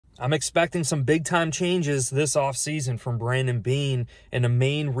I'm expecting some big-time changes this offseason from Beane, and the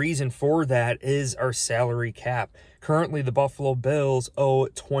main reason for that is our salary cap. Currently, the Buffalo Bills owe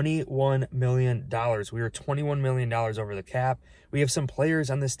 $21 million. We are $21 million over the cap. We have some players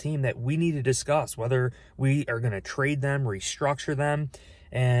on this team that we need to discuss, whether we are going to trade them, restructure them.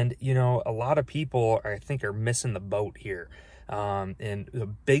 And, you know, a lot of people, I think, are missing the boat here. And the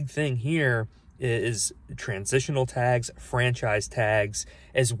big thing here is transitional tags, franchise tags,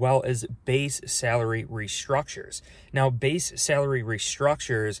 as well as base salary restructures. Now, base salary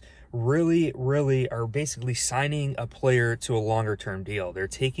restructures really are basically signing a player to a longer term deal. They're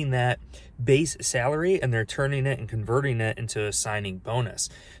taking that base salary and they're turning it and converting it into a signing bonus.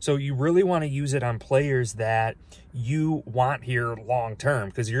 So you really want to use it on players that you want here long term,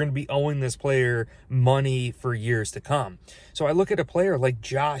 because you're going to be owing this player money for years to come. So I look at a player like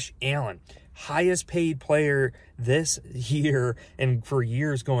Josh Allen, highest paid player this year and for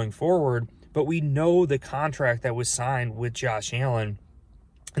years going forward, but we know the contract that was signed with Josh Allen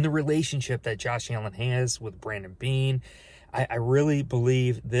and the relationship that Josh Allen has with Beane. I really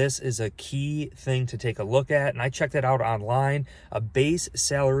believe this is a key thing to take a look at, and I checked it out online. A base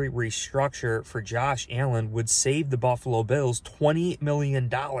salary restructure for Josh Allen would save the Buffalo Bills $20 million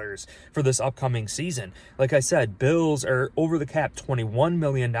for this upcoming season. Like I said, Bills are over the cap $21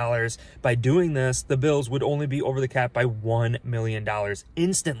 million. By doing this, the Bills would only be over the cap by $1 million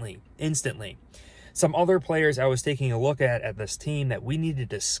instantly. Some other players I was taking a look at this team that we need to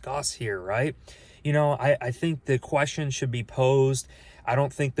discuss here, right? You know, I think the question should be posed. I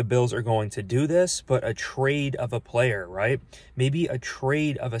don't think the Bills are going to do this, but a trade of a player, right? Maybe a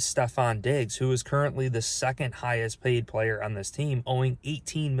trade of a Stefon Diggs, who is currently the second highest paid player on this team, owing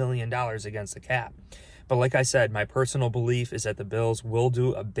 $18 million against the cap. But like I said, my personal belief is that the Bills will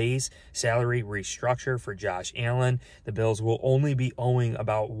do a base salary restructure for Josh Allen. The Bills will only be owing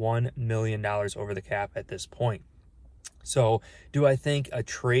about $1 million over the cap at this point. So do I think a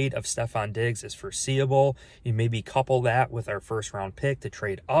trade of Stefon Diggs is foreseeable? You maybe couple that with our first round pick to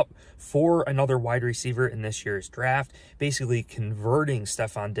trade up for another wide receiver in this year's draft, basically converting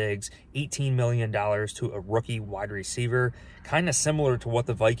Stefon Diggs $18 million to a rookie wide receiver, kind of similar to what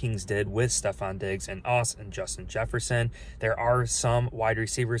the Vikings did with Stefon Diggs and us and Justin Jefferson. There are some wide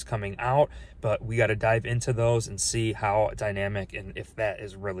receivers coming out, but we got to dive into those and see how dynamic and if that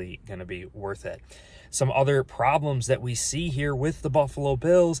is really going to be worth it. Some other problems that we see here with the Buffalo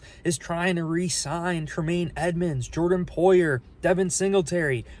Bills is trying to re-sign Tremaine Edmunds, Jordan Poyer, Devin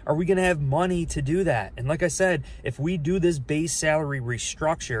Singletary. Are we going to have money to do that? And like I said, if we do this base salary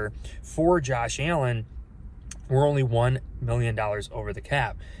restructure for Josh Allen, we're only $1 million over the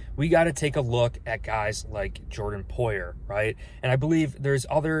cap. We got to take a look at guys like Jordan Poyer, right? And I believe there's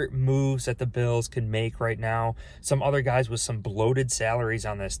other moves that the Bills can make right now. Some other guys with some bloated salaries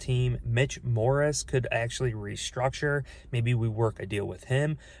on this team. Mitch Morris could actually restructure. Maybe we work a deal with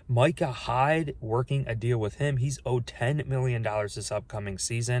him. Micah Hyde, working a deal with him. He's owed $10 million this upcoming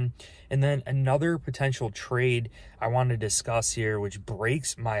season. And then another potential trade I want to discuss here, which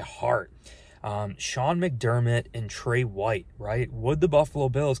breaks my heart. Sean McDermott and Trey White, right? Would the Buffalo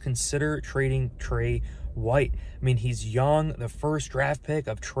Bills consider trading Trey White? I mean, he's young, the first draft pick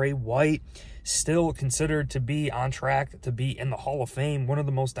of Trey White, still considered to be on track to be in the Hall of Fame, one of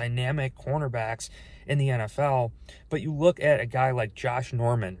the most dynamic cornerbacks in the NFL. But you look at a guy like Josh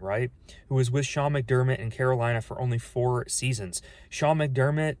Norman, right, who was with Sean McDermott in Carolina for only 4 seasons. Sean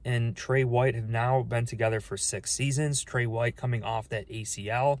McDermott and Trey White have now been together for 6 seasons. Trey White coming off that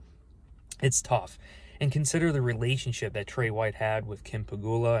ACL. It's tough. And consider the relationship that Trey White had with Kim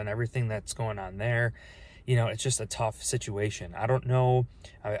Pegula and everything that's going on there. You know, it's just a tough situation. I don't know.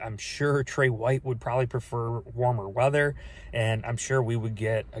 I'm sure Trey White would probably prefer warmer weather, and I'm sure we would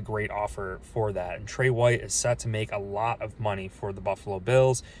get a great offer for that. And Trey White is set to make a lot of money for the Buffalo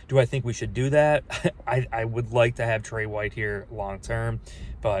Bills. Do I think we should do that? I would like to have Trey White here long term,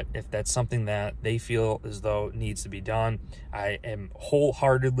 but if that's something that they feel as though needs to be done, I am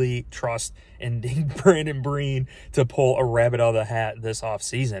wholeheartedly trust in Brandon Beane to pull a rabbit out of the hat this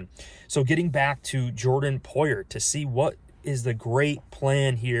offseason. So getting back to Jordan Poyer to see what is the great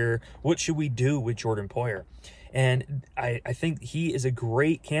plan here. What should we do with Jordan Poyer? And I think he is a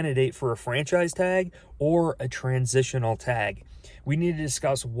great candidate for a franchise tag or a transitional tag. We need to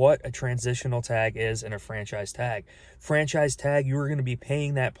discuss what a transitional tag is and a franchise tag. Franchise tag, you are going to be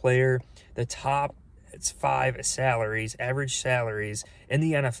paying that player the top 5 salaries, average salaries in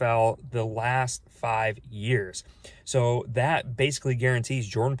the NFL the last 5 years. So that basically guarantees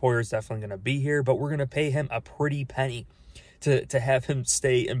Jordan Poyer is definitely going to be here, but we're going to pay him a pretty penny to have him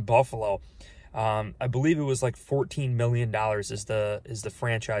stay in Buffalo. I believe it was like $14 million is the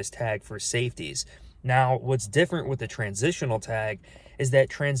franchise tag for safeties. Now, what's different with the transitional tag is that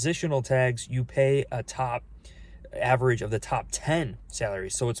transitional tags, you pay a top average of the top 10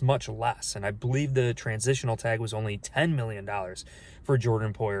 salaries, so it's much less. And I believe the transitional tag was only $10 million for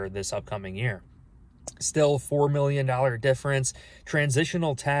Jordan Poyer this upcoming year. Still $4 million difference.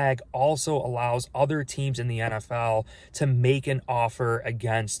 Transitional tag also allows other teams in the NFL to make an offer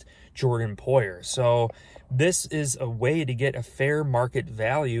against Jordan Poyer. So this is a way to get a fair market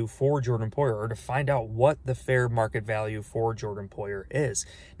value for Jordan Poyer, or to find out what the fair market value for Jordan Poyer is.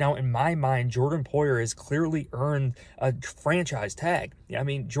 Now, in my mind, Jordan Poyer has clearly earned a franchise tag. I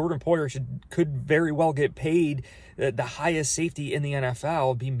mean, Jordan Poyer could very well get paid the highest safety in the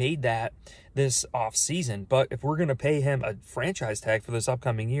NFL, be made that this offseason. But if we're going to pay him a franchise tag for this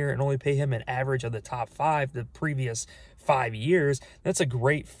upcoming year and only pay him an average of the top 5 the previous 5 years, that's a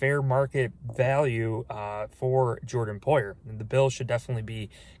great fair market value for Jordan Poyer. And the Bills should definitely be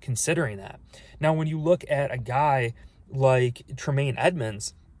considering that. Now, when you look at a guy like Tremaine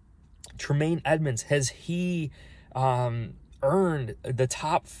Edmunds, has he earned the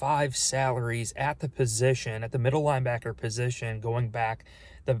top 5 salaries at the position, at the middle linebacker position, going back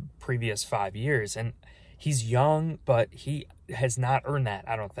the previous 5 years? And he's young, but he has not earned that,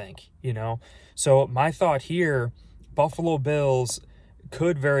 I don't think, So my thought here, Buffalo Bills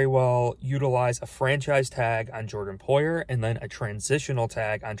could very well utilize a franchise tag on Jordan Poyer and then a transitional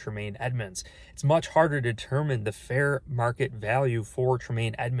tag on Tremaine Edmunds. It's much harder to determine the fair market value for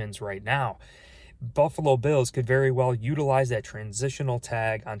Tremaine Edmunds right now. Buffalo Bills could very well utilize that transitional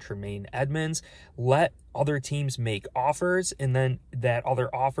tag on Tremaine Edmunds, let other teams make offers, and then that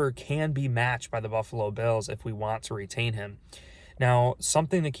other offer can be matched by the Buffalo Bills if we want to retain him. Now,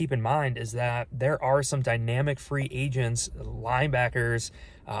 something to keep in mind is that there are some dynamic free agents, linebackers,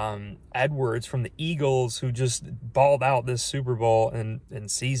 Edwards from the Eagles, who just balled out this Super Bowl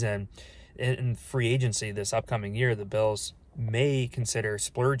and season in free agency this upcoming year. The Bills may consider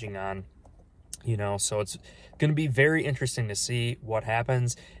splurging on. So it's going to be very interesting to see what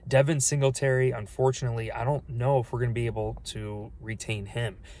happens. Devin Singletary, unfortunately, I don't know if we're going to be able to retain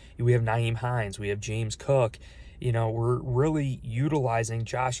him. We have Nyheim Hines. We have James Cook. We're really utilizing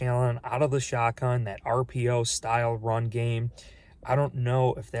Josh Allen out of the shotgun, that RPO style run game. I don't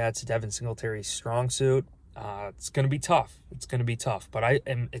know if that's Devin Singletary's strong suit. It's going to be tough. But I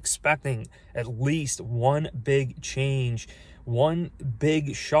am expecting at least one big change, one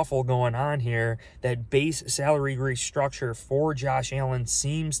big shuffle going on here. That base salary restructure for Josh Allen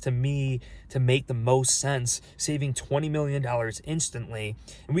seems to me to make the most sense, saving $20 million instantly.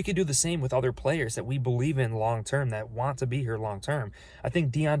 And we could do the same with other players that we believe in long-term, that want to be here long-term. I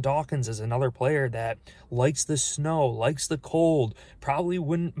think Deion Dawkins is another player that likes the snow, likes the cold, probably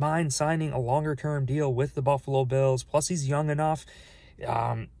wouldn't mind signing a longer-term deal with the Buffalo Bills. Plus, he's young enough.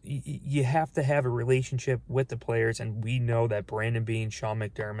 You have to have a relationship with the players, and we know that Brandon Beane, Sean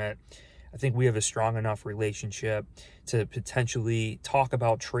McDermott, I think we have a strong enough relationship to potentially talk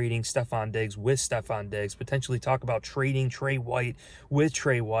about trading Stephon Diggs with Stephon Diggs, potentially talk about trading Trey White with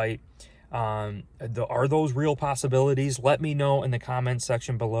Trey White. Are those real possibilities? Let me know in the comments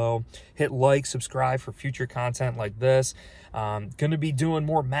section below. Hit like, subscribe for future content like this. Going to be doing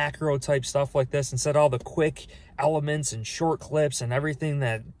more macro type stuff like this instead of all the quick elements and short clips and everything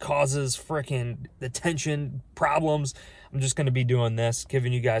that causes freaking attention problems. I'm just going to be doing this,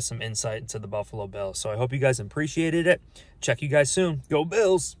 giving you guys some insight into the Buffalo Bills. So I hope you guys appreciated it. Check you guys soon. Go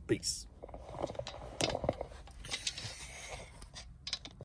Bills. Peace.